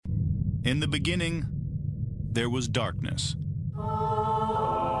In the beginning, there was darkness.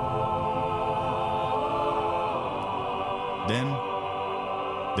 Then,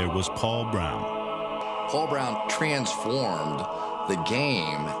 there was Paul Brown. Paul Brown transformed the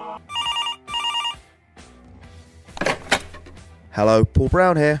game. Hello, Paul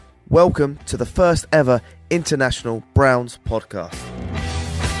Brown here. Welcome to the first ever International Browns podcast.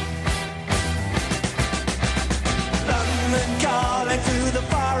 London calling to the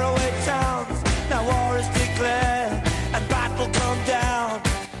faraway towns. Now war is declared and battle come down.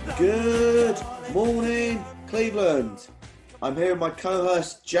 Good morning, Cleveland. I'm here with my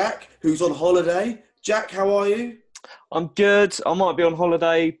co-host Jack, who's on holiday. Jack, how are you? I'm good. I might be on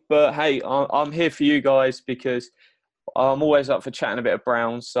holiday, but hey, I'm here for you guys because I'm always up for chatting a bit of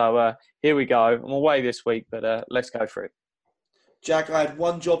Browns. So here we go. I'm away this week, but let's go for it. Jack, I had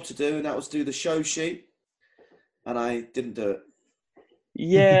one job to do, and that was do the show sheet, and I didn't do it.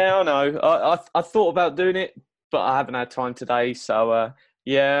 Yeah, I know. I thought about doing it, but I haven't had time today. So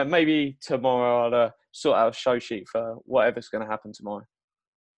yeah, maybe tomorrow I'll sort out a show sheet for whatever's going to happen tomorrow.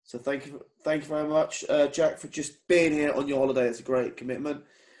 So thank you very much, Jack, for just being here on your holiday. It's a great commitment.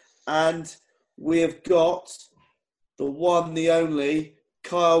 And we have got the one, the only,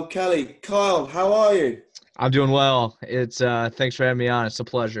 Kyle Kelly. Kyle, how are you? I'm doing well. It's thanks for having me on. It's a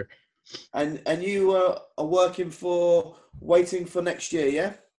pleasure. And you are waiting for next year,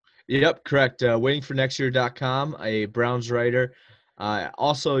 yeah? Yep, correct. Waitingfornextyear.com, a Browns writer.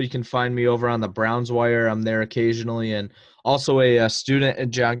 Also, you can find me over on the Browns Wire. I'm there occasionally, and also a student at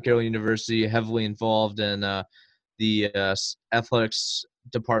John Carroll University, heavily involved in the athletics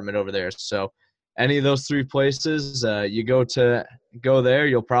department over there. So any of those three places, you go there,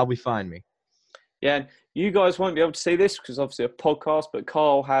 you'll probably find me. Yeah, and you guys won't be able to see this because obviously a podcast, but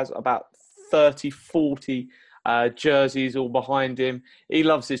Carl has about 30, 40 jerseys all behind him. He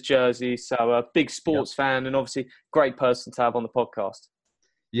loves his jerseys, so a big sports fan and obviously great person to have on the podcast.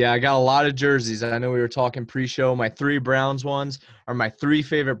 Yeah, I got a lot of jerseys. I know we were talking pre-show. My three Browns ones are my three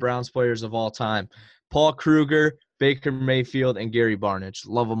favorite Browns players of all time. Paul Kruger, Baker Mayfield, and Gary Barnidge.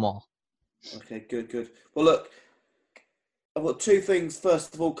 Love them all. Okay, good. Well, look, I've got two things.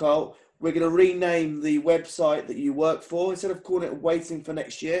 First of all, Carl, we're going to rename the website that you work for. Instead of calling it Waiting for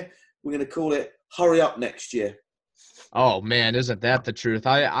Next Year, we're going to call it Hurry Up Next Year. Oh, man, isn't that the truth?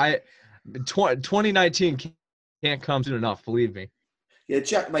 2019 can't come soon enough, believe me. Yeah,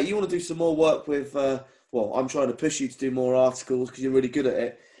 Jack, mate, you want to do some more work with, I'm trying to push you to do more articles because you're really good at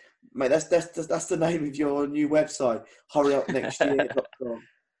it. Mate, that's the name of your new website, hurryupnextyear.com.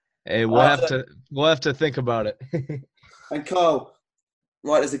 Hey, we'll have to think about it. And Carl,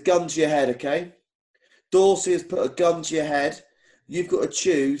 right, there's a gun to your head, okay? Dorsey has put a gun to your head. You've got to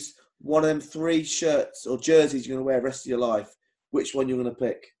choose one of them three shirts or jerseys you're going to wear the rest of your life. Which one you're going to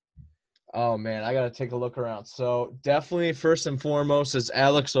pick? Oh, man, I got to take a look around. So definitely first and foremost is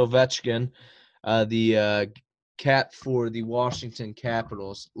Alex Ovechkin, the cat for the Washington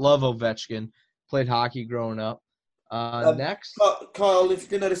Capitals. Love Ovechkin. Played hockey growing up. Next. Kyle,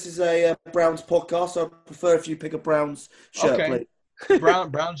 if you know this is a Browns podcast, I prefer if you pick a Browns shirt, okay. please.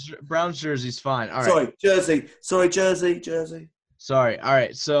 Browns jersey's fine. All right. Sorry, jersey. Sorry. All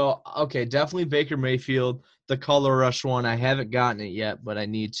right. So, okay, definitely Baker Mayfield, the Color Rush one. I haven't gotten it yet, but I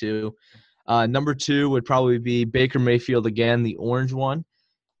need to. Number 2 would probably be Baker Mayfield again, the orange one.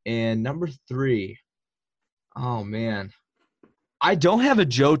 And number 3, oh, man. I don't have a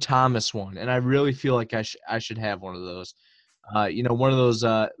Joe Thomas one, and I really feel like I should have one of those. One of those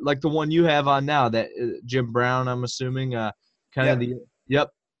like the one you have on now, that Jim Brown, I'm assuming,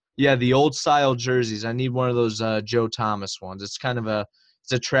 the old style jerseys. I need one of those Joe Thomas ones. It's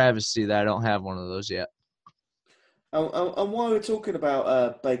a travesty that I don't have one of those yet. And while we're talking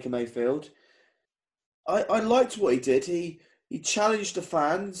about Baker Mayfield, I liked what he did. He challenged the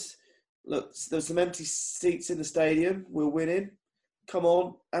fans. Look, there's some empty seats in the stadium. We're winning. Come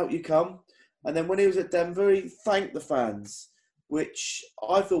on, out you come. And then when he was at Denver, he thanked the fans, which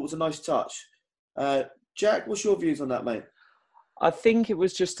I thought was a nice touch. Jack, what's your views on that, mate? I think it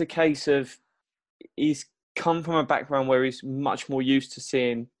was just a case of he's come from a background where he's much more used to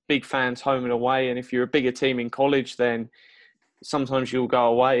seeing big fans home and away. And if you're a bigger team in college, then sometimes you'll go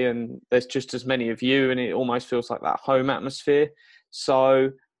away and there's just as many of you and it almost feels like that home atmosphere.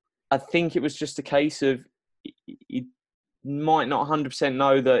 So I think it was just a case of he might not 100%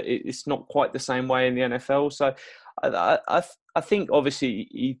 know that it's not quite the same way in the NFL. So I think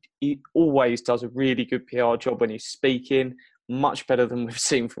obviously he always does a really good PR job when he's speaking, much better than we've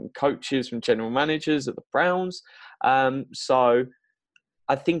seen from coaches, from general managers at the Browns. So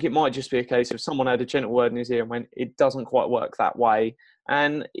I think it might just be a case of someone had a gentle word in his ear and went, it doesn't quite work that way.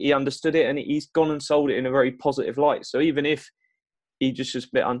 And he understood it, and he's gone and sold it in a very positive light. So even if he just a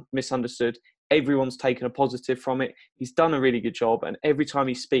bit misunderstood, everyone's taken a positive from it. He's done a really good job. And every time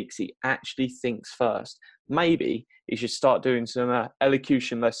he speaks, he actually thinks first. Maybe he should start doing some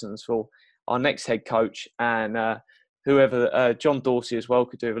elocution lessons for our next head coach, and whoever, John Dorsey as well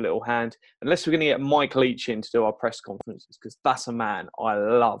could do with a little hand. Unless we're going to get Mike Leach in to do our press conferences, because that's a man I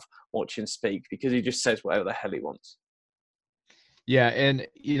love watching speak, because he just says whatever the hell he wants. Yeah, and,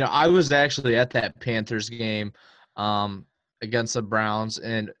 I was actually at that Panthers game against the Browns,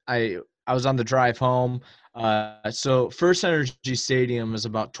 and I was on the drive home. So First Energy Stadium is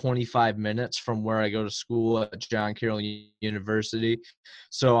about 25 minutes from where I go to school at John Carroll University.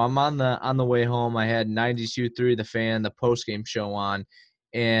 So I'm on the way home. I had 92.3 The Fan, the postgame show on,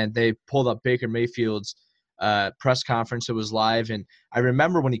 and they pulled up Baker Mayfield's press conference. It was live, and I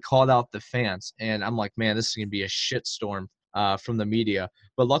remember when he called out the fans, and I'm like, man, this is going to be a shitstorm from the media.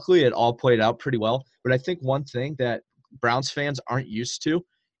 But luckily it all played out pretty well. But I think one thing that Browns fans aren't used to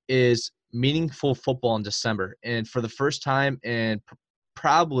is meaningful football in December. And for the first time in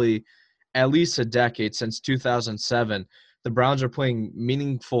probably at least a decade, since 2007, the Browns are playing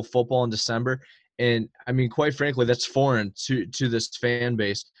meaningful football in December. And I mean, quite frankly, that's foreign to this fan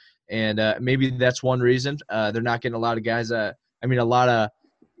base. And maybe that's one reason they're not getting a lot of guys. A lot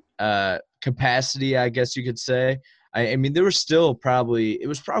of capacity, I guess you could say. I mean, there was still probably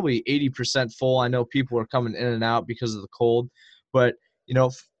 80% full. I know people were coming in and out because of the cold, but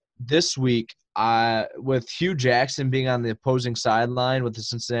this week, with Hugh Jackson being on the opposing sideline with the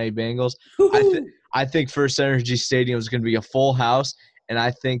Cincinnati Bengals, I think First Energy Stadium is going to be a full house, and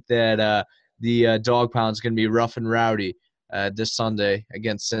I think that the Dog Pound is going to be rough and rowdy this Sunday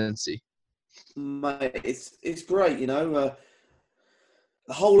against Cincy. Mate, it's great,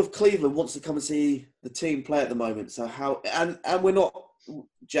 the whole of Cleveland wants to come and see the team play at the moment. So and we're not,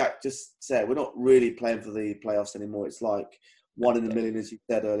 Jack just said, we're not really playing for the playoffs anymore. It's like one in a million, as you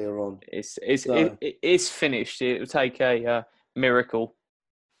said earlier on. It's finished. It will take a miracle.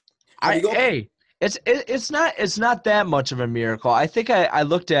 It's not that much of a miracle. I think I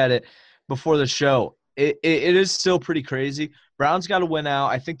looked at it before the show. It is still pretty crazy. Browns got to win out.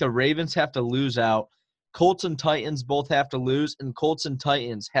 I think the Ravens have to lose out. Colts and Titans both have to lose, and Colts and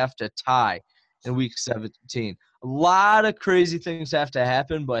Titans have to tie in Week 17. A lot of crazy things have to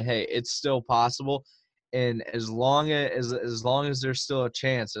happen, but hey, it's still possible. And as long as there's still a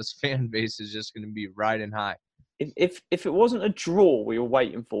chance, this fan base is just going to be riding high. If it wasn't a draw we were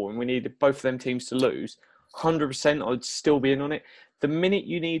waiting for and we needed both of them teams to lose, 100% I'd still be in on it. The minute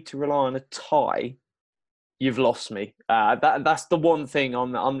you need to rely on a tie, you've lost me. That's the one thing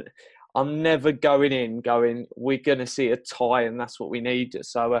I'm never going, we're going to see a tie and that's what we need.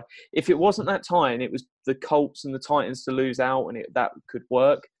 So if it wasn't that tie and it was the Colts and the Titans to lose out and that could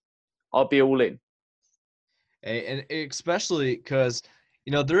work, I'd be all in. And especially because,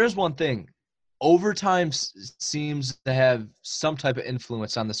 there is one thing. Overtime seems to have some type of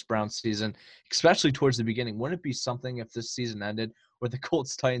influence on this Browns season, especially towards the beginning. Wouldn't it be something if this season ended with the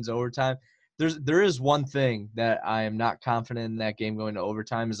Colts-Titans overtime? There is one thing that I am not confident in that game going to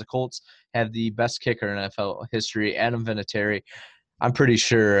overtime is the Colts have the best kicker in NFL history, Adam Vinatieri. I'm pretty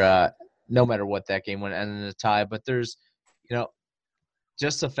sure no matter what that game would end in a tie, but there's,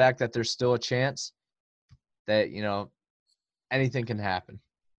 just the fact that there's still a chance that, anything can happen.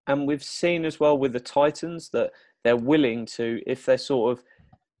 And we've seen as well with the Titans that they're willing to, if they're sort of,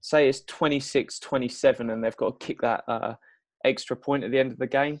 say it's 26-27 and they've got to kick that extra point at the end of the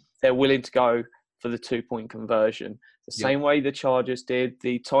game, they're willing to go for the 2-point conversion. The same way the Chargers did.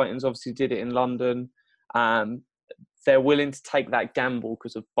 The Titans obviously did it in London. They're willing to take that gamble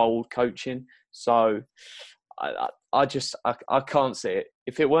because of bold coaching. So I can't see it.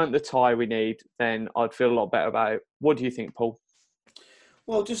 If it weren't the tie we need, then I'd feel a lot better about it. What do you think, Paul?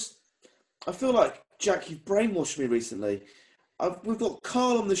 Well, I feel like, Jack, you've brainwashed me recently. We've got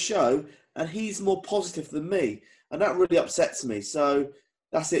Carl on the show, and he's more positive than me, and that really upsets me. So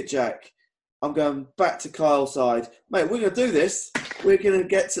that's it, Jack. I'm going back to Kyle's side. Mate, we're going to do this. We're going to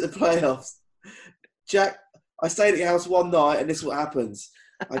get to the playoffs. Jack, I stayed at your house one night, and this is what happens.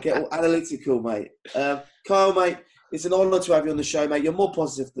 I get all analytical, mate. Kyle, mate, it's an honour to have you on the show, mate. You're more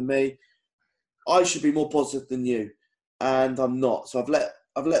positive than me. I should be more positive than you, and I'm not. So I've let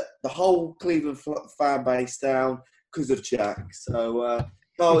the whole Cleveland fan base down because of Jack. So,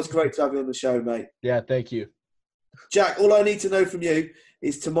 Kyle, it's great to have you on the show, mate. Yeah, thank you. Jack, all I need to know from you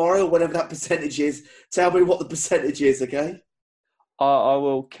is tomorrow, whatever that percentage is, tell me what the percentage is, okay? I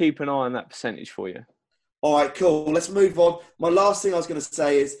will keep an eye on that percentage for you. All right, cool. Let's move on. My last thing I was going to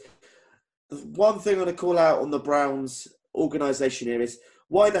say is the one thing I'm going to call out on the Browns organisation here is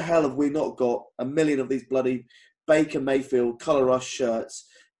why the hell have we not got a million of these bloody Baker Mayfield Colour Rush shirts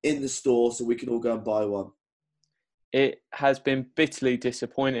in the store so we can all go and buy one? It has been bitterly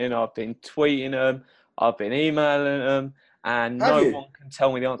disappointing. I've been tweeting them, I've been emailing them, and Have no you? one can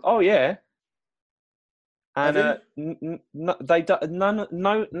tell me the answer. Oh yeah, and Have you?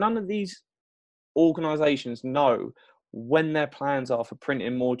 none of these organisations know when their plans are for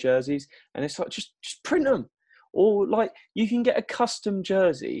printing more jerseys, and it's like just print them, or like you can get a custom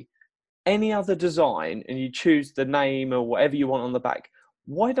jersey, any other design, and you choose the name or whatever you want on the back.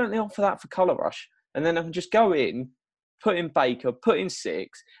 Why don't they offer that for Colour Rush? And then I can just go in, put in Baker, put in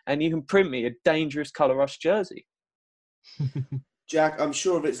 6, and you can print me a dangerous Colour Rush jersey. Jack, I'm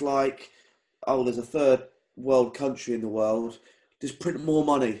sure if it's like, oh, there's a third world country in the world, just print more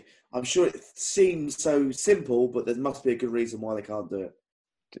money. I'm sure it seems so simple, but there must be a good reason why they can't do it.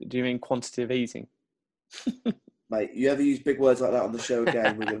 Do you mean quantitative easing? Mate, you ever use big words like that on the show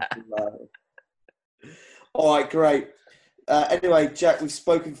again? All right, great. Anyway, Jack, we've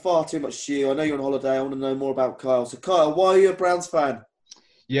spoken far too much to you. I know you're on holiday. I want to know more about Kyle. So, Kyle, why are you a Browns fan?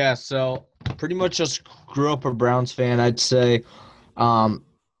 Yeah, so pretty much just grew up a Browns fan. I'd say,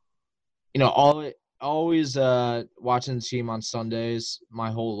 always watching the team on Sundays my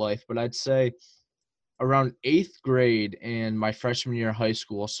whole life. But I'd say around 8th grade and my freshman year of high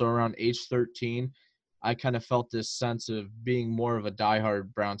school, so around age 13, I kind of felt this sense of being more of a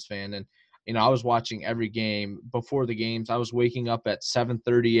diehard Browns fan. And I was watching every game. Before the games, I was waking up at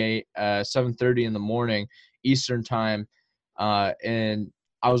 7:30 in the morning Eastern time, and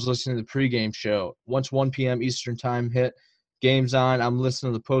I was listening to the pregame show. Once 1 p.m. Eastern time hit, game's on, I'm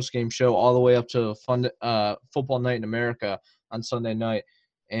listening to the postgame show all the way up to Football Night in America on Sunday night.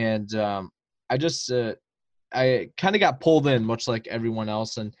 And I kind of got pulled in, much like everyone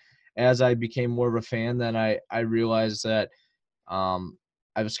else. And as I became more of a fan, then I realized that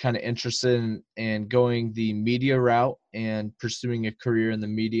I was kind of interested in going the media route and pursuing a career in the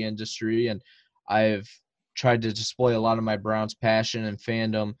media industry. And I've tried to display a lot of my Browns passion and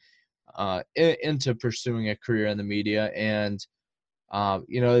fandom into pursuing a career in the media. And,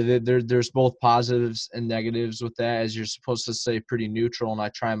 there's both positives and negatives with that, as you're supposed to stay pretty neutral. And I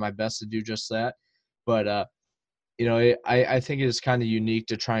try my best to do just that. But, I think it is kind of unique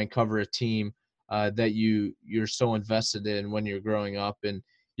to try and cover a team that you're so invested in when you're growing up and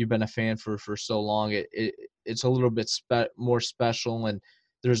you've been a fan for so long. It's a little bit more special, and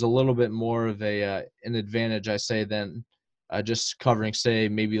there's a little bit more of an advantage, I say, than just covering, say,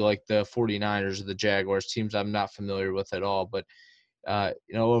 maybe like the 49ers or the Jaguars, teams I'm not familiar with at all. But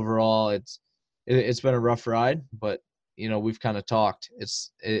overall, it's been a rough ride, but we've kind of talked.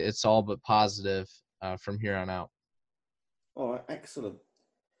 It's all but positive from here on out. All right, excellent.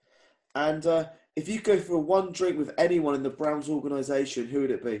 And if you go for one drink with anyone in the Browns organization, who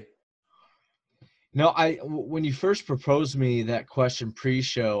would it be? When you first proposed me that question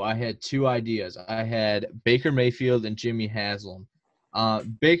pre-show, I had 2 ideas. I had Baker Mayfield and Jimmy Haslam.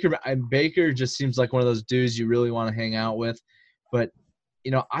 Baker just seems like one of those dudes you really want to hang out with. But,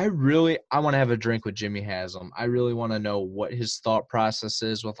 I want to have a drink with Jimmy Haslam. I really want to know what his thought process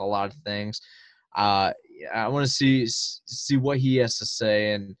is with a lot of things. I want to see what he has to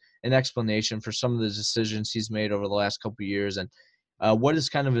say and an explanation for some of the decisions he's made over the last couple of years, and what his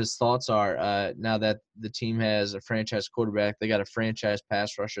thoughts are now that the team has a franchise quarterback. They got a franchise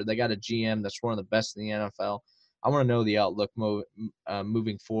pass rusher. They got a GM that's one of the best in the NFL. I want to know the outlook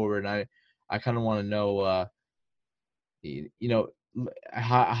moving forward. I kind of want to know,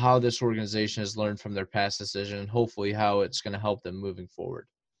 how this organization has learned from their past decision, and hopefully how it's going to help them moving forward.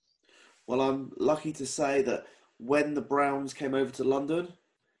 Well, I'm lucky to say that when the Browns came over to London,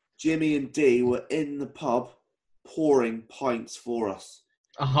 Jimmy and Dee were in the pub pouring pints for us.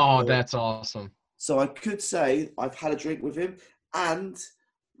 Oh, that's awesome. So I could say I've had a drink with him, and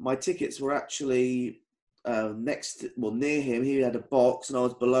my tickets were actually near him. He had a box, and I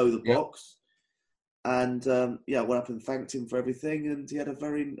was below the box. And, I went up and thanked him for everything, and he had a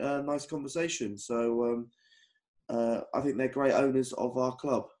very nice conversation. So I think they're great owners of our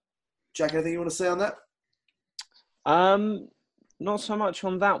club. Jack, anything you want to say on that? Not so much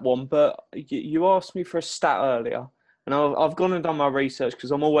on that one, but you asked me for a stat earlier, and I've gone and done my research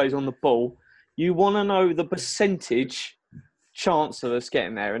because I'm always on the ball. You want to know the percentage chance of us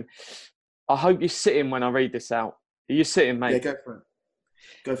getting there, and I hope you're sitting when I read this out. Are you sitting, mate? Yeah,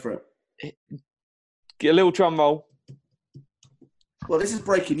 go for it. Get a little drum roll. Well, this is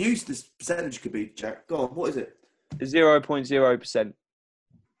breaking news. This percentage could be, Jack. Go on, what is it? 0.0%.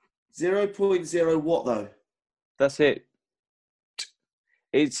 0.0 what though? That's it.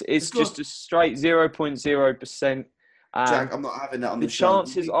 It's It's just not, a straight 0.0%. Jack, I'm not having that on The the show. You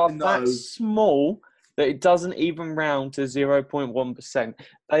chances need are to that know. small that it doesn't even round to 0.1%.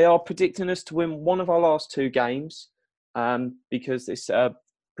 They are predicting us to win one of our last 2 games because this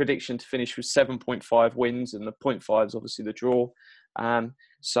prediction to finish with 7.5 wins, and the 0.5 is obviously the draw.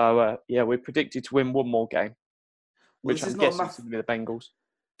 We're predicted to win one more game, Well, which I'm guessing is going to be the Bengals.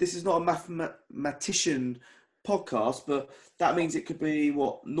 This is not a mathematician podcast, but that means it could be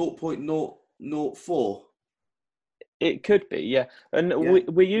what, 0.004. It could be, yeah. And Yeah.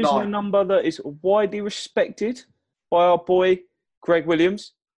 we're using a number that is widely respected by our boy Greg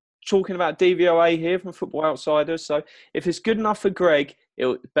Williams. Talking about DVOA here from Football Outsiders. So if it's good enough for Greg,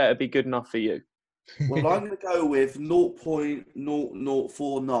 it better be good enough for you. Well, I'm going to go with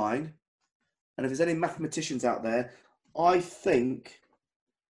 0.0049. And if there's any mathematicians out there, I think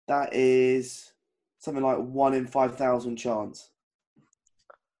that is something like 1 in 5,000 chance.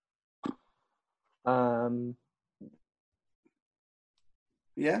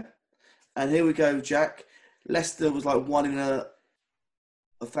 Yeah. And here we go, Jack. Leicester was like 1 in a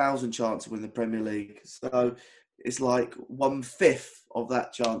 1,000 chance to win the Premier League. So it's like 1/5 of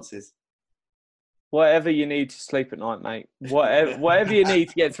that chances. Whatever you need to sleep at night, mate. Whatever you need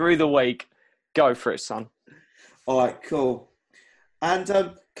to get through the week, go for it, son. All right, cool. And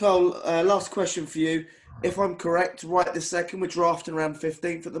Carl, last question for you. If I'm correct, right this second, we're drafting around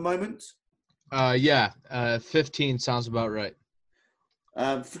 15th at the moment. 15 sounds about right.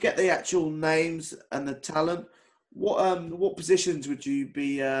 Forget the actual names and the talent. What positions would you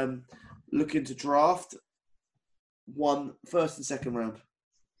be looking to draft? First and second round.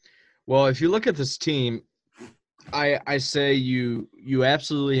 Well, if you look at this team, I say you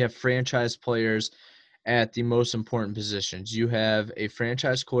absolutely have franchise players at the most important positions. You have a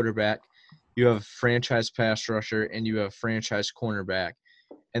franchise quarterback, you have a franchise pass rusher, and you have a franchise cornerback.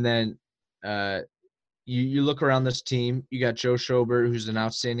 And then you look around this team, you got Joe Schobert, who's an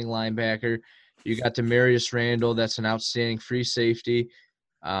outstanding linebacker. You got Demarius Randall, that's an outstanding free safety.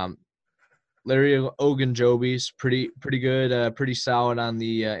 Larry Ogunjobi's pretty good, pretty solid on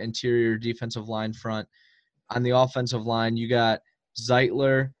the interior defensive line front. On the offensive line, you got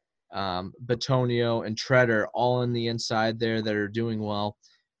Zeitler, Batonio, and Treader all on the inside there that are doing well.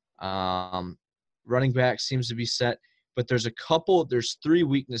 Running back seems to be set, but there's 3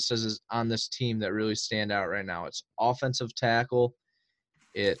 weaknesses on this team that really stand out right now. It's offensive tackle,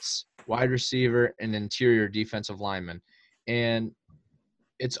 it's wide receiver, and interior defensive lineman. And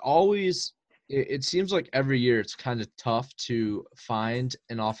it's always – it seems like every year it's kind of tough to find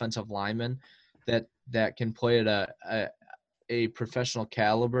an offensive lineman that can play at a professional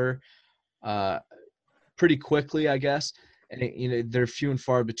caliber pretty quickly, I guess. And they're few and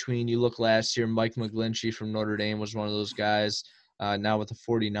far between. You look last year, Mike McGlinchey from Notre Dame was one of those guys. Now with the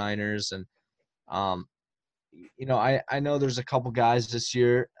 49ers, and I know there's a couple guys this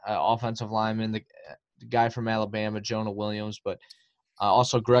year, offensive linemen, the guy from Alabama, Jonah Williams, but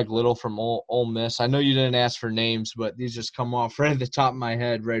also Greg Little from Ole Miss. I know you didn't ask for names, but these just come off right at the top of my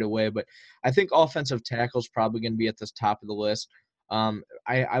head right away. But I think offensive tackle is probably going to be at the top of the list.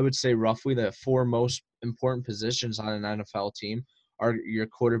 I would say roughly the 4 most important positions on an NFL team are your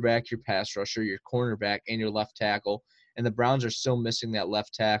quarterback, your pass rusher, your cornerback, and your left tackle. And the Browns are still missing that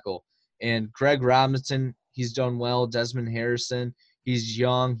left tackle. And Greg Robinson, he's done well. Desmond Harrison, he's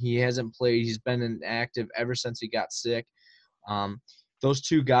young. He hasn't played. He's been inactive ever since he got sick. Those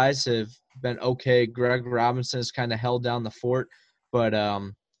 2 guys have been okay. Greg Robinson has kind of held down the fort, but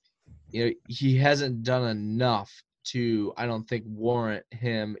he hasn't done enough to, I don't think, warrant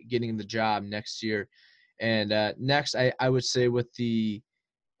him getting the job next year. And next, I would say with the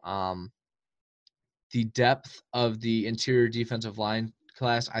depth of the interior defensive line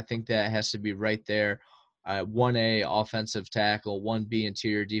class, I think that has to be right there. 1A offensive tackle, 1B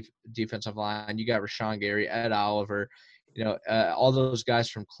interior defensive line. You got Rashawn Gary, Ed Oliver, all those guys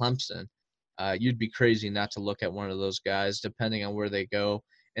from Clemson. You'd be crazy not to look at one of those guys, depending on where they go.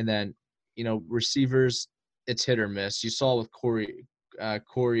 And then, receivers, it's hit or miss. You saw with Corey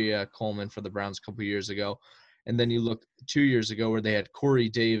Coleman for the Browns a couple years ago. And then you look 2 years ago where they had Corey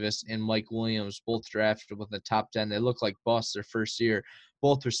Davis and Mike Williams, both drafted with the top 10. They look like busts their first year.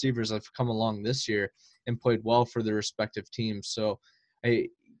 Both receivers have come along this year and played well for their respective teams. So, I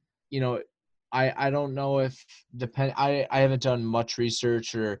don't know if I haven't done much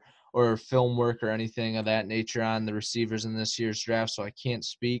research or film work or anything of that nature on the receivers in this year's draft, so I can't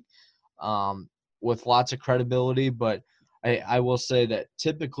speak with lots of credibility. But I will say that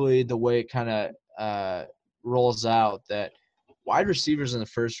typically the way it kind of rolls out, that wide receivers in the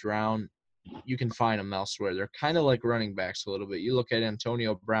first round, you can find them elsewhere. They're kind of like running backs a little bit. You look at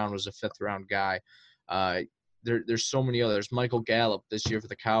Antonio Brown was a 5th-round guy. There's so many others. Michael Gallup this year for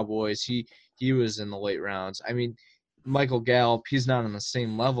the Cowboys. He was in the late rounds. I mean, Michael Gallup, he's not on the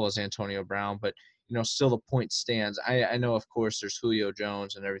same level as Antonio Brown, but still the point stands. I know, of course, there's Julio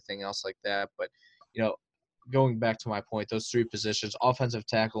Jones and everything else like that, but going back to my point, those 3 positions, offensive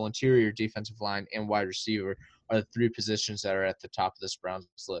tackle, interior defensive line, and wide receiver, are the 3 positions that are at the top of this Browns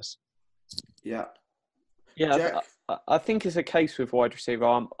list. Yeah. Yeah, Jack? I think it's a case with wide receiver.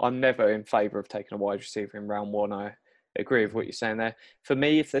 I'm never in favour of taking a wide receiver in round 1. I agree with what you're saying there. For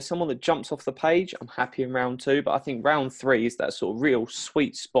me, if there's someone that jumps off the page, I'm happy in round 2. But I think round 3 is that sort of real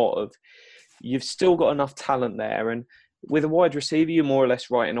sweet spot of you've still got enough talent there. And with a wide receiver, you're more or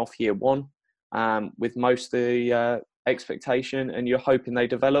less writing off year 1 with most of the expectation, and you're hoping they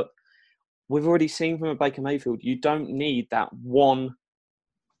develop. We've already seen from a Baker Mayfield, you don't need that one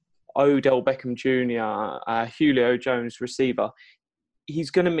Odell Beckham Jr., Julio Jones receiver.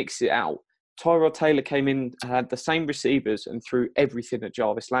 He's going to mix it out. Tyrod Taylor came in, had the same receivers and threw everything at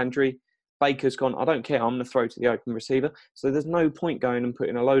Jarvis Landry. Baker's gone, I don't care, I'm going to throw to the open receiver. So there's no point going and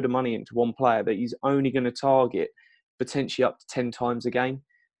putting a load of money into one player that he's only going to target potentially up to 10 times a game.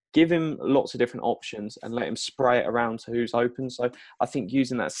 Give him lots of different options and let him spray it around to who's open. So I think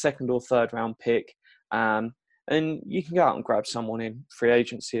using that 2nd or 3rd round pick, and you can go out and grab someone in free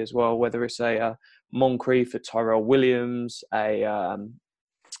agency as well, whether it's a Moncrief for Tyrell Williams, a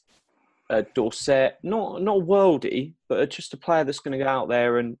Dorsett, not worldy, but just a player that's going to go out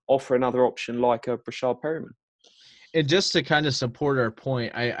there and offer another option like a Brashad Perriman. And just to kind of support our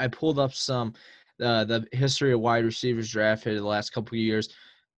point, I pulled up some the history of wide receivers drafted the last couple of years.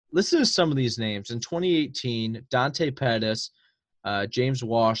 Listen to some of these names. In 2018, Dante Pettis, James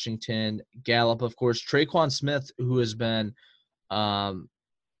Washington, Gallup, of course, Traquan Smith, who has been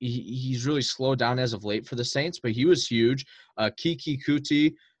he's really slowed down as of late for the Saints, but he was huge. Kiki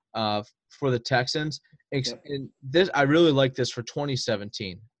Kuti for the Texans. And this, I really like this for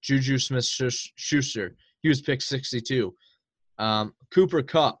 2017. Juju Smith-Schuster, he was picked 62. Cooper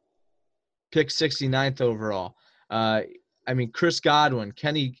Kupp, picked 69th overall. Chris Godwin,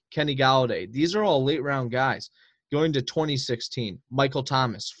 Kenny Galladay. These are all late-round guys. Going to 2016, Michael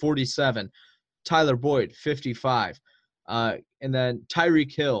Thomas, 47. Tyler Boyd, 55. And then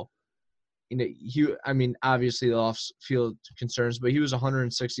Tyreek Hill. Obviously the off-field concerns, but he was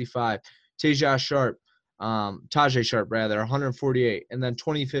 165. Tajay Sharp, 148. And then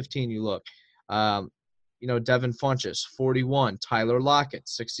 2015, you look, Devin Funchess, 41. Tyler Lockett,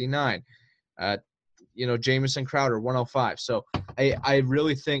 69. Jamison Crowder, 105. So I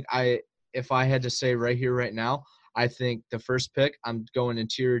really think if I had to say right here, right now, I think the first pick, I'm going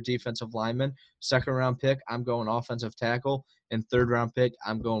interior defensive lineman. 2nd round pick, I'm going offensive tackle. And 3rd round pick,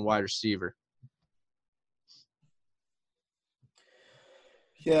 I'm going wide receiver.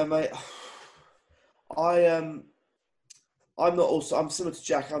 Yeah, mate. I'm similar to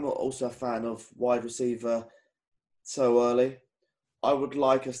Jack. I'm not also a fan of wide receiver so early. I would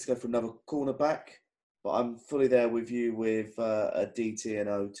like us to go for another cornerback, but I'm fully there with you with a DT and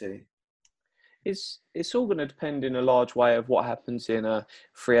OT. It's all going to depend in a large way of what happens in a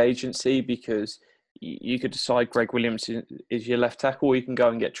free agency, because you could decide Greg Williams is your left tackle, or you can go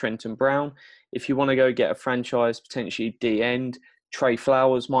and get Trenton Brown. If you want to go get a franchise, potentially D-end, Trey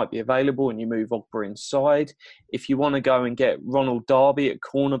Flowers might be available and you move Ogba inside. If you want to go and get Ronald Darby at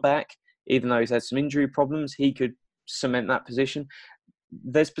cornerback, even though he's had some injury problems, he could cement that position.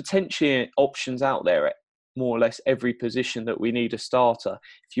 There's potentially options out there at more or less every position that we need a starter.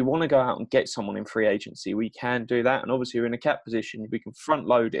 If you want to go out and get someone in free agency, we can do that. And obviously we're in a cap position, we can front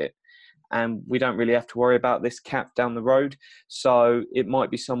load it and we don't really have to worry about this cap down the road. So it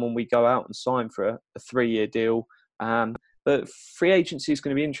might be someone we go out and sign for a 3-year deal. But free agency is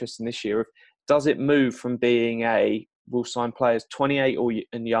going to be interesting this year. Does it move from being we'll sign players 28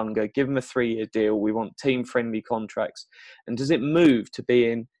 and younger, give them a 3-year deal, we want team-friendly contracts, and does it move to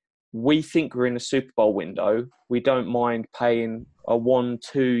being, we think we're in a Super Bowl window, we don't mind paying a 1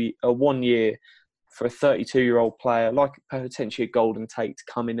 year for a 32-year-old player, like potentially a Golden Tate, to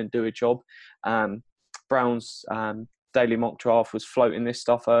come in and do a job. Brown's Daily Mock Draft was floating this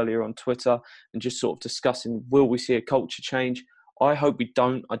stuff earlier on Twitter and just sort of discussing, will we see a culture change? I hope we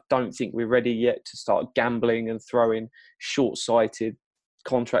don't. I don't think we're ready yet to start gambling and throwing short-sighted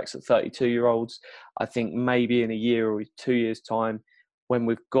contracts at 32-year-olds. I think maybe in a year or 2 years' time, when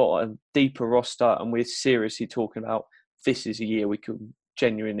we've got a deeper roster and we're seriously talking about this is a year we could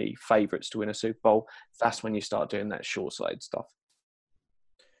genuinely favourites to win a Super Bowl, that's when you start doing that short-sighted stuff.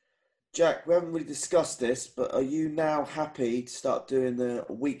 Jack, we haven't really discussed this, but are you now happy to start doing the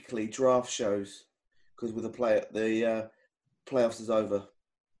weekly draft shows? Because with the playoffs is over.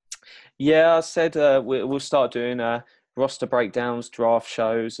 Yeah, I said we'll start doing roster breakdowns, draft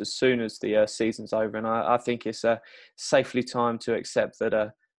shows as soon as the season's over, and I think it's safely time to accept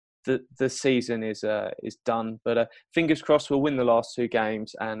that the season is done. But fingers crossed, we'll win the last 2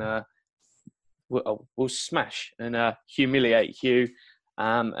 games and we'll smash and humiliate Hugh,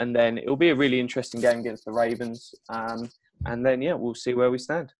 and then it'll be a really interesting game against the Ravens, and then we'll see where we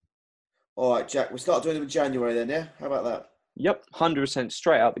stand. All right, Jack, we'll start doing them in January then, yeah? How about that? Yep, 100%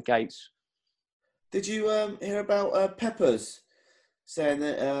 straight out the gates. Did you hear about Peppers saying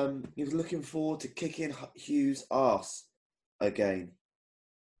that he was looking forward to kicking Hugh's arse again?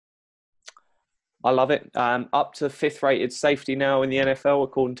 I love it. Up to 5th rated safety now in the NFL,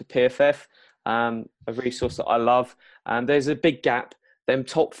 according to PFF, a resource that I love. There's a big gap. Them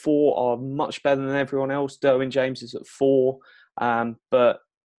top 4 are much better than everyone else. Derwin James is at 4, but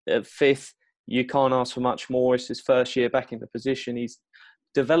at 5th, you can't ask for much more. It's his first year back in the position. He's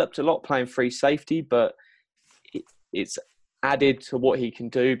developed a lot playing free safety, but it's added to what he can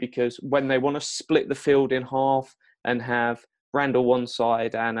do, because when they want to split the field in half and have Randall one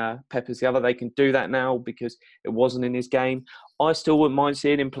side and Peppers the other, they can do that now because it wasn't in his game. I still wouldn't mind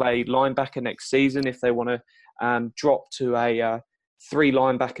seeing him play linebacker next season if they want to drop to a 3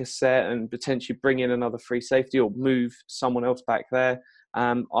 linebacker set and potentially bring in another free safety or move someone else back there.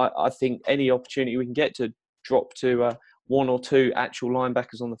 I think any opportunity we can get to drop to 1 or 2 actual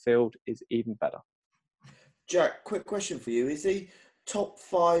linebackers on the field is even better. Jack, quick question for you. Is he top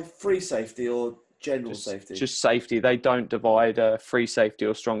 5 free safety or general safety? Just safety. They don't divide free safety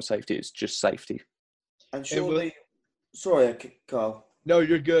or strong safety. It's just safety. And surely... Sorry, Carl. No,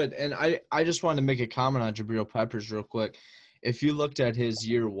 you're good. And I just wanted to make a comment on Jabril Peppers real quick. If you looked at his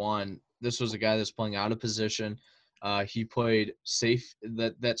year 1, this was a guy that's playing out of position. He played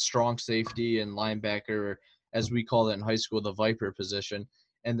that strong safety and linebacker, as we called it in high school, the Viper position.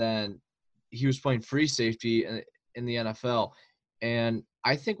 And then he was playing free safety in the NFL. And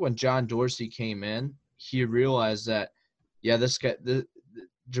I think when John Dorsey came in, he realized that, this guy,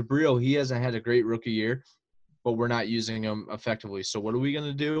 Jabril, he hasn't had a great rookie year, but we're not using him effectively. So what are we going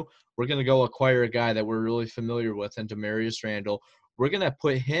to do? We're going to go acquire a guy that we're really familiar with in Demarius Randall. We're going to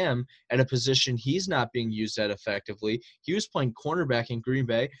put him at a position he's not being used at effectively. He was playing cornerback in Green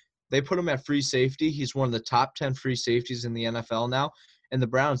Bay. They put him at free safety. He's one of the top 10 free safeties in the NFL now. And the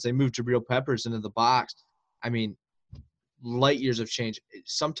Browns, they moved Jabril Peppers into the box. I mean, light years of change.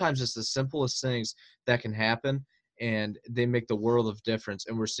 Sometimes it's the simplest things that can happen, and they make the world of difference.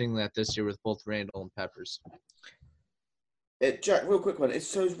 And we're seeing that this year with both Randall and Peppers. Jack, real quick one.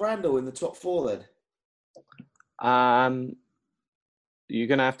 So is Randall in the top 4 then? You're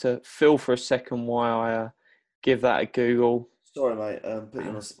going to have to fill for a second while I give that a Google. Sorry, mate. Put you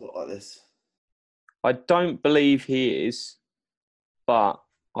on a spot like this. I don't believe he is, but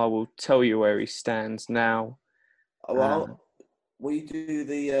I will tell you where he stands now. Well, we do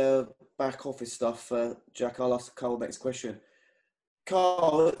the back office stuff. Jack, I'll ask Carl next question.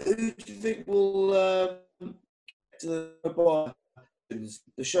 Carl, who do you think will to the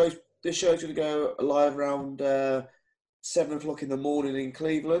This show's going to go live around 7 o'clock in the morning in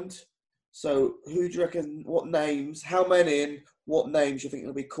Cleveland. So who do you reckon, what names, how many and what names do you think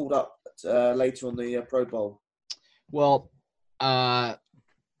will be called up later on the Pro Bowl? Well,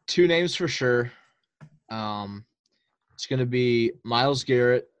 2 names for sure. It's going to be Myles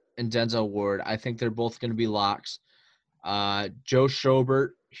Garrett and Denzel Ward. I think they're both going to be locks. Joe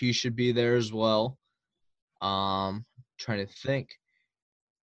Schobert, he should be there as well. Trying to think.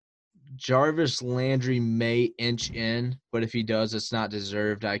 Jarvis Landry may inch in, but if he does, it's not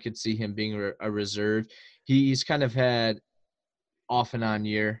deserved. I could see him being a reserve. He's kind of had off and on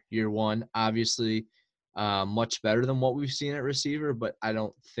year 1, obviously much better than what we've seen at receiver, but I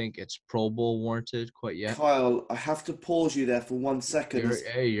don't think it's Pro Bowl warranted quite yet. Kyle, I have to pause you there for 1 second.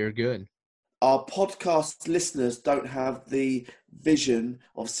 You're good. Our podcast listeners don't have the vision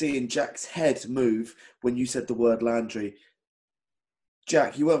of seeing Jack's head move when you said the word Landry.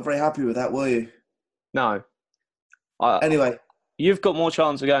 Jack, you weren't very happy with that, were you? No. Anyway. You've got more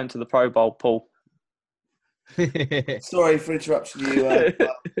chance of going to the Pro Bowl, Paul. Sorry for interrupting you.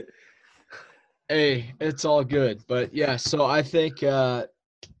 Hey, it's all good. But, yeah, so I think, like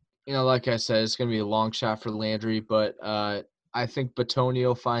I said, it's going to be a long shot for Landry. But I think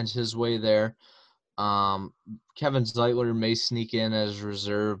Bitonio finds his way there. Kevin Zeitler may sneak in as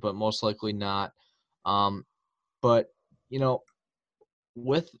reserve, but most likely not. But,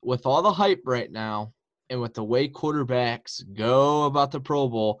 with all the hype right now and with the way quarterbacks go about the Pro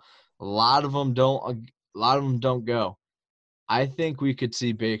Bowl, A lot of them don't go. I think we could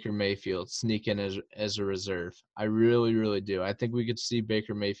see Baker Mayfield sneak in as a reserve. I really, really do. I think we could see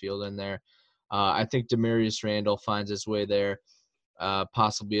Baker Mayfield in there. I think Demarius Randall finds his way there,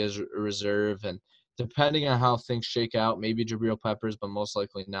 possibly as a reserve. And depending on how things shake out, maybe Jabril Peppers, but most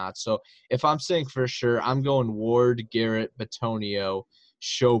likely not. So if I'm saying for sure, I'm going Ward, Garrett, Bitonio,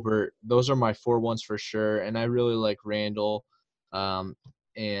 Schobert. Those are my 4 ones for sure. And I really like Randall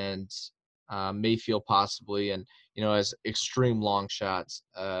and Mayfield possibly. And, as extreme long shots,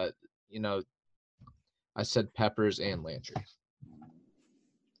 I said Peppers and Landry.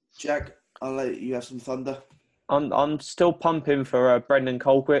 Jack, I'll let you have some thunder. I'm still pumping for Brendan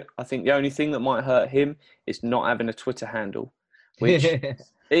Colquitt. I think the only thing that might hurt him is not having a Twitter handle, which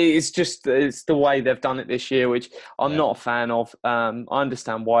it's the way they've done it this year, which I'm not a fan of. I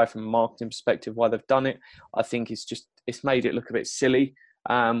understand why, from a marketing perspective, why they've done it. I think it's made it look a bit silly.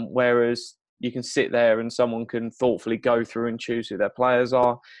 Whereas you can sit there and someone can thoughtfully go through and choose who their players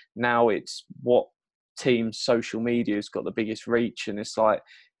are. Now it's what team's social media has got the biggest reach, and it's like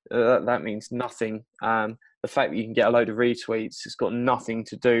that means nothing. The fact that you can get a load of retweets, it's got nothing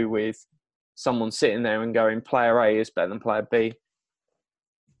to do with someone sitting there and going, player A is better than player B.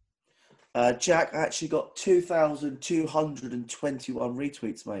 Jack actually got 2,221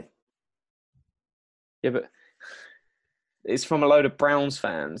 retweets, mate. Yeah, but it's from a load of Browns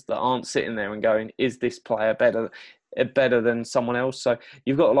fans that aren't sitting there and going, is this player better than someone else? So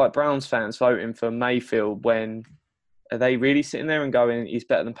you've got like Browns fans voting for Mayfield when are they really sitting there and going, he's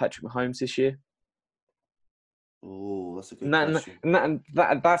better than Patrick Mahomes this year? Oh, that's a good question. And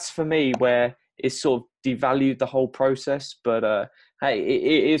that's for me where it's sort of devalued the whole process. But hey,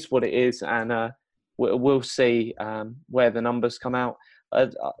 it is what it is, and we'll see where the numbers come out.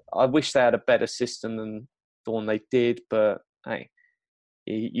 I wish they had a better system than the one they did, but hey,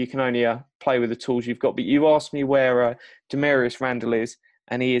 you can only play with the tools you've got. But you asked me where Demarius Randall is,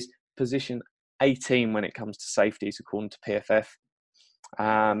 and he is position 18 when it comes to safeties, according to PFF.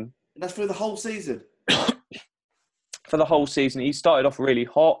 And that's for the whole season? For the whole season. He started off really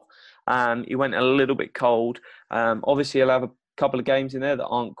hot. He went a little bit cold. Obviously, he'll have a couple of games in there that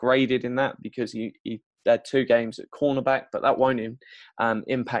aren't graded in that because he had 2 games at cornerback, but that won't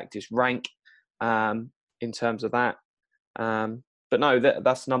impact his rank in terms of that. But no,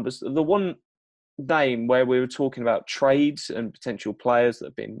 that's numbers. The one name where we were talking about trades and potential players that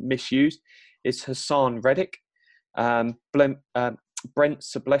have been misused is Hassan Reddick. Brent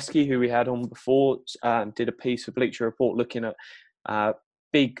Sobleski, who we had on before, did a piece for Bleacher Report looking at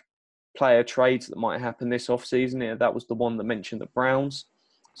big player trades that might happen this offseason. Yeah, that was the one that mentioned the Browns.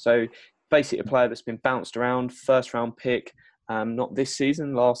 So basically a player that's been bounced around, first-round pick, not this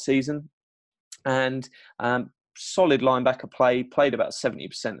season, last season. And solid linebacker play, played about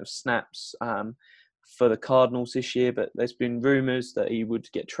 70% of snaps for the Cardinals this year, but there's been rumours that he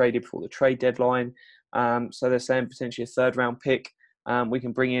would get traded before the trade deadline. So they're saying potentially a third-round pick. We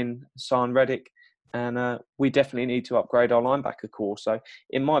can bring in Hassan Reddick, and we definitely need to upgrade our linebacker core. So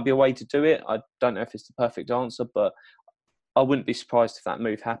it might be a way to do it. I don't know if it's the perfect answer, but I wouldn't be surprised if that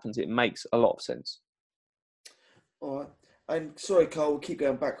move happens. It makes a lot of sense. All right. And sorry, Carl, we'll keep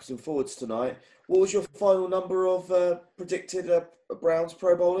going backwards and forwards tonight. What was your final number of predicted Browns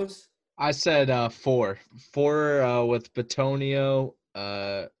Pro Bowlers? I said 4. 4 with Bitonio,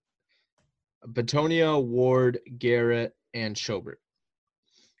 Ward, Garrett, and Schobert.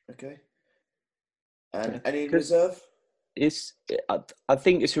 Okay. And any in reserve? I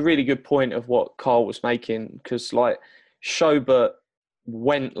think it's a really good point of what Carl was making, because like Schobert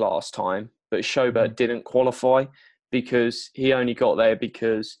went last time, but Schobert didn't qualify because he only got there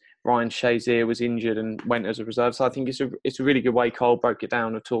because Ryan Shazier was injured and went as a reserve. So I think it's a really good way Carl broke it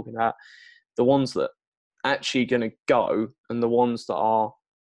down of talking about the ones that are actually going to go and the ones that are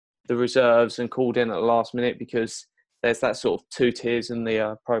the reserves and called in at the last minute, because there's that sort of 2 tiers in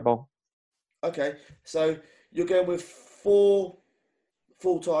the Pro Bowl. Okay, so you're going with 4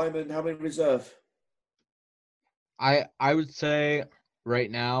 full-time and how many reserve? I would say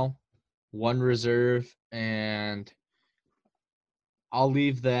right now 1 reserve, and I'll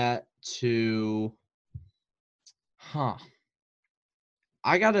leave that to I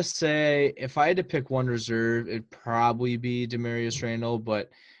gotta say, if I had to pick 1 reserve, it'd probably be Demarius Randall. But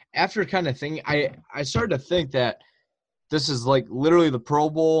after kind of thinking, I started to think that this is like literally the Pro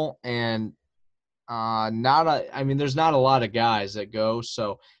Bowl, and there's not a lot of guys that go.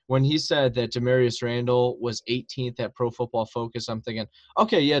 So when he said that Demarius Randall was 18th at Pro Football Focus, I'm thinking,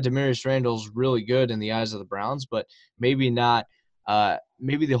 okay, yeah, Demarius Randall's really good in the eyes of the Browns, but maybe not.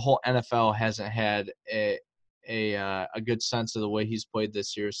 Maybe the whole NFL hasn't had a good sense of the way he's played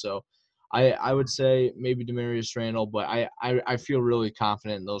this year. So I would say maybe Demarius Randall, but I feel really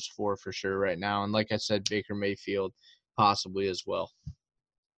confident in those 4 for sure right now. And like I said, Baker Mayfield possibly as well.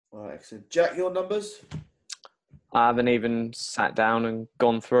 All right, excellent. Jack, your numbers? I haven't even sat down and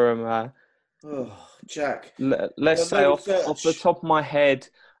gone through them. Jack. Let's say off the top of my head,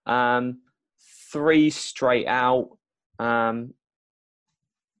 3 straight out,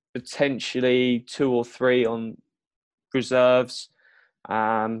 potentially 2 or 3 on reserves.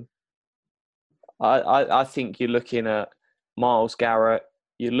 I think you're looking at Myles Garrett.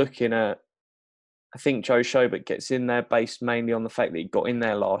 You're looking at, I think Joe Schobert gets in there based mainly on the fact that he got in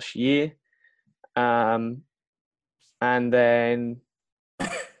there last year. And then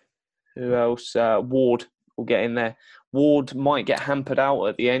who else? Ward will get in there. Ward might get hampered out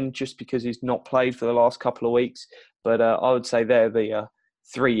at the end just because he's not played for the last couple of weeks. But I would say they're the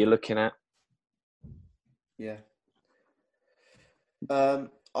 3 you're looking at. Yeah.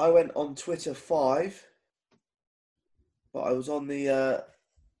 I went on Twitter 5, but I was on the.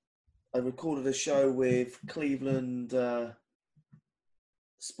 I recorded a show with Cleveland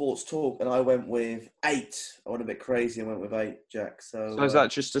Sports Talk, and I went with 8. I went a bit crazy. I went with 8, Jack. So is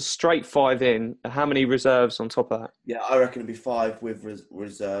that just a straight 5 in? How many reserves on top of that? Yeah, I reckon it'd be 5 with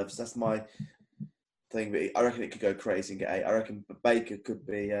reserves. That's my thing. But I reckon it could go crazy and get 8. I reckon Baker could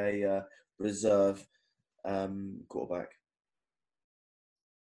be a reserve quarterback.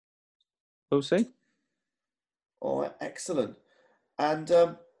 We'll see. All right, excellent. And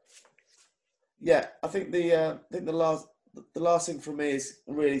yeah, I think the last thing from me is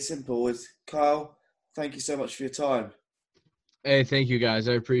really simple. Is Kyle, thank you so much for your time. Hey, thank you guys.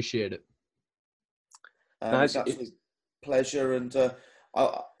 I appreciate it. It's absolute pleasure. And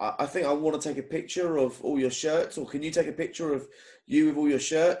I think I want to take a picture of all your shirts, or can you take a picture of you with all your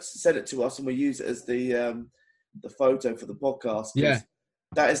shirts? Send it to us, and we'll use it as the photo for the podcast. Yeah,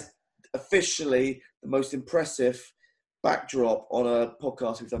 that is officially the most impressive backdrop on a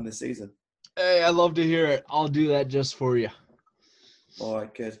podcast we've done this season. Hey, I love to hear it. I'll do that just for you. All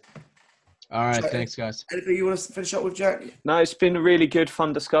right, good. All right, Jack, thanks, guys. Anything you want to finish up with, Jack? No, it's been a really good,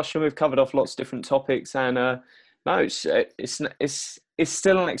 fun discussion. We've covered off lots of different topics, and it's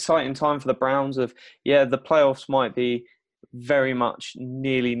still an exciting time for the Browns. The playoffs might be very much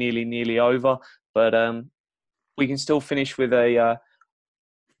nearly over, but we can still finish with a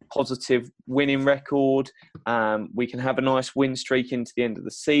positive winning record. We can have a nice win streak into the end of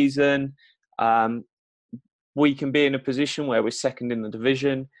the season. We can be in a position where we're second in the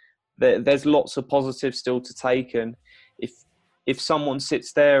division. There's lots of positives still to take, and if someone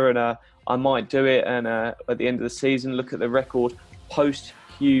sits there and I might do it, and at the end of the season look at the record post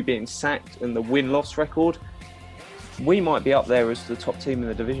Hugh being sacked and the win-loss record, we might be up there as the top team in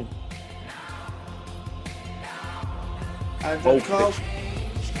the division. And Carl,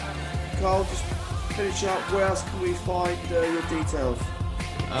 just finish up. Where else can we find your details?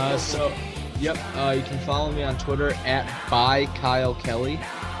 You can follow me on Twitter at @ByKyleKelly.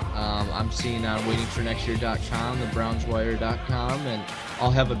 I'm seeing on waitingfornextyear.com, thebrownswire.com, and I'll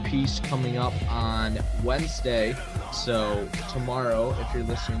have a piece coming up on Wednesday. So tomorrow, if you're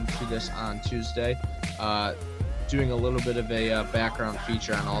listening to this on Tuesday, doing a little bit of a background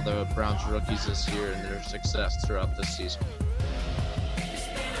feature on all the Browns rookies this year and their success throughout this season.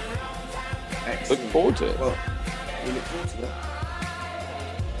 Excellent. Look forward to it. Well, we look forward to that.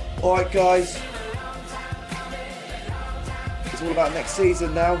 All right, guys. It's all about next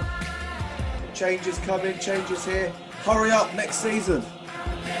season now. Changes coming, changes here. Hurry up next season.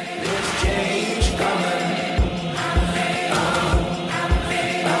 There's change coming.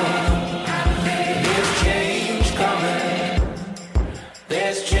 There's change coming.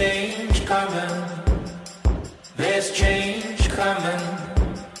 There's change coming. There's change.